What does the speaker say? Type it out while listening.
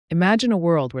Imagine a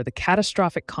world where the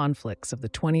catastrophic conflicts of the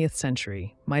 20th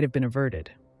century might have been averted,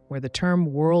 where the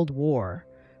term World War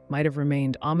might have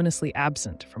remained ominously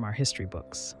absent from our history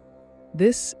books.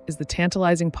 This is the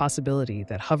tantalizing possibility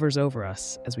that hovers over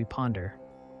us as we ponder,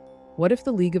 what if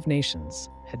the League of Nations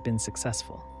had been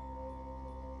successful?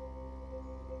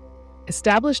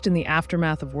 Established in the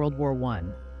aftermath of World War I,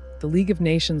 the League of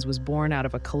Nations was born out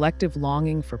of a collective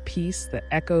longing for peace that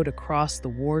echoed across the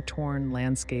war-torn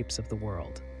landscapes of the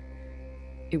world.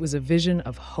 It was a vision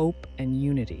of hope and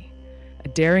unity, a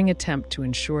daring attempt to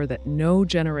ensure that no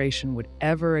generation would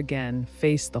ever again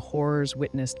face the horrors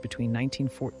witnessed between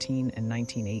 1914 and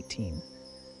 1918.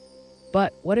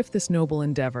 But what if this noble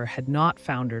endeavor had not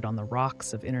foundered on the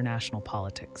rocks of international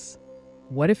politics?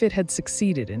 What if it had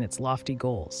succeeded in its lofty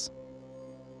goals?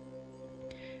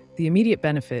 The immediate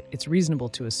benefit, it's reasonable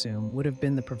to assume, would have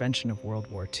been the prevention of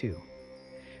World War II.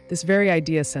 This very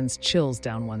idea sends chills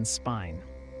down one's spine.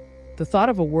 The thought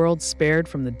of a world spared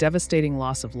from the devastating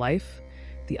loss of life,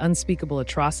 the unspeakable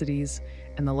atrocities,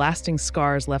 and the lasting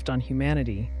scars left on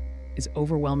humanity is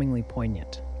overwhelmingly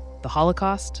poignant. The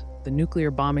Holocaust, the nuclear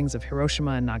bombings of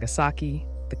Hiroshima and Nagasaki,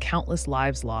 the countless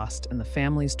lives lost, and the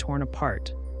families torn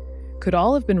apart could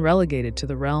all have been relegated to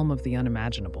the realm of the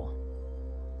unimaginable.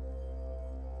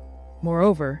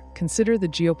 Moreover, consider the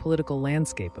geopolitical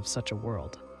landscape of such a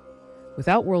world.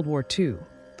 Without World War II,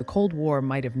 the Cold War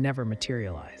might have never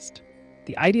materialized.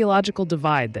 The ideological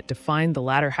divide that defined the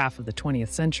latter half of the 20th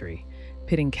century,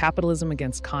 pitting capitalism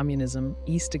against communism,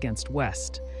 East against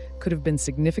West, could have been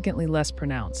significantly less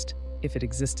pronounced if it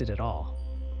existed at all.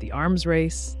 The arms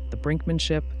race, the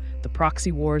brinkmanship, the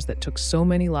proxy wars that took so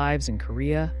many lives in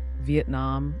Korea,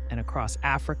 Vietnam, and across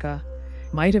Africa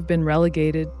might have been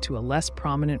relegated to a less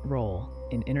prominent role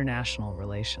in international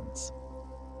relations.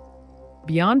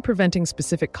 Beyond preventing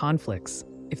specific conflicts,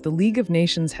 if the League of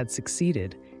Nations had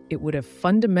succeeded, it would have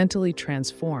fundamentally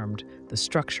transformed the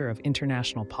structure of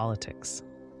international politics.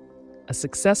 A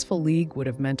successful league would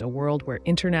have meant a world where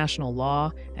international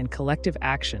law and collective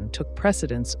action took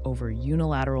precedence over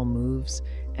unilateral moves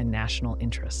and national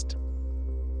interest.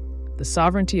 The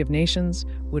sovereignty of nations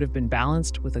would have been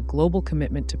balanced with a global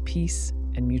commitment to peace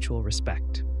and mutual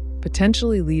respect,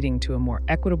 potentially leading to a more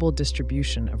equitable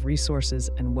distribution of resources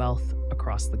and wealth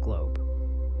across the globe.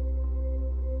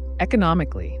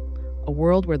 Economically, a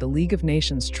world where the League of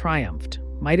Nations triumphed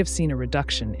might have seen a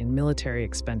reduction in military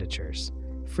expenditures,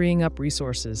 freeing up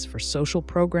resources for social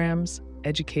programs,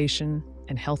 education,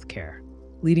 and healthcare,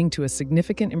 leading to a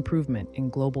significant improvement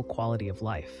in global quality of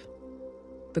life.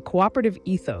 The cooperative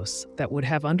ethos that would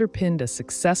have underpinned a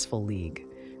successful league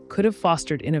could have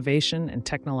fostered innovation and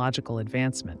technological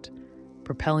advancement,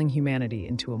 propelling humanity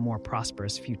into a more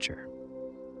prosperous future.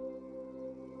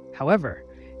 However,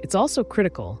 it's also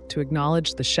critical to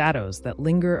acknowledge the shadows that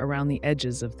linger around the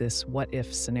edges of this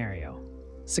what-if scenario.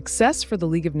 Success for the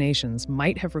League of Nations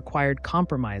might have required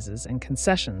compromises and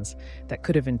concessions that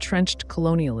could have entrenched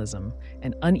colonialism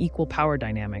and unequal power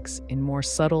dynamics in more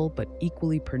subtle but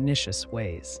equally pernicious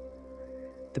ways.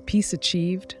 The peace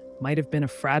achieved might have been a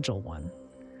fragile one,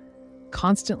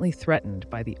 constantly threatened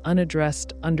by the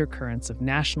unaddressed undercurrents of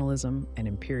nationalism and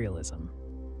imperialism.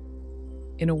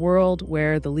 In a world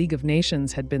where the League of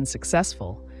Nations had been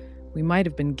successful, we might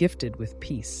have been gifted with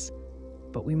peace,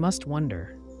 but we must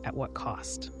wonder, at what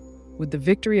cost? Would the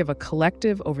victory of a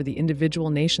collective over the individual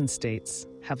nation-states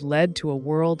have led to a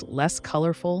world less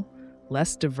colorful,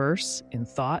 less diverse in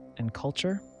thought and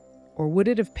culture? Or would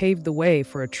it have paved the way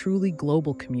for a truly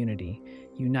global community,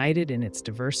 united in its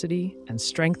diversity and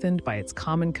strengthened by its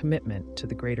common commitment to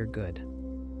the greater good?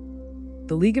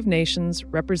 The League of Nations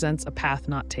represents a path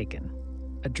not taken,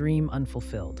 a dream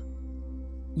unfulfilled.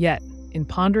 Yet, in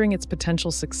pondering its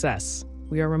potential success,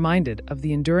 we are reminded of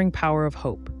the enduring power of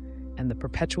hope and the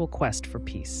perpetual quest for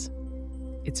peace.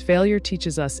 Its failure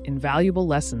teaches us invaluable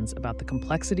lessons about the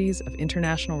complexities of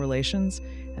international relations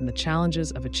and the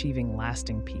challenges of achieving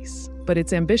lasting peace. But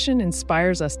its ambition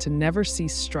inspires us to never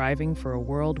cease striving for a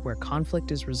world where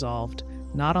conflict is resolved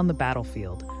not on the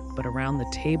battlefield, but around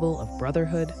the table of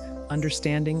brotherhood,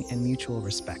 understanding, and mutual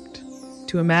respect.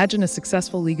 To imagine a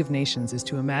successful League of Nations is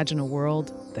to imagine a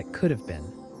world that could have been,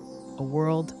 a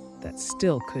world that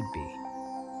still could be.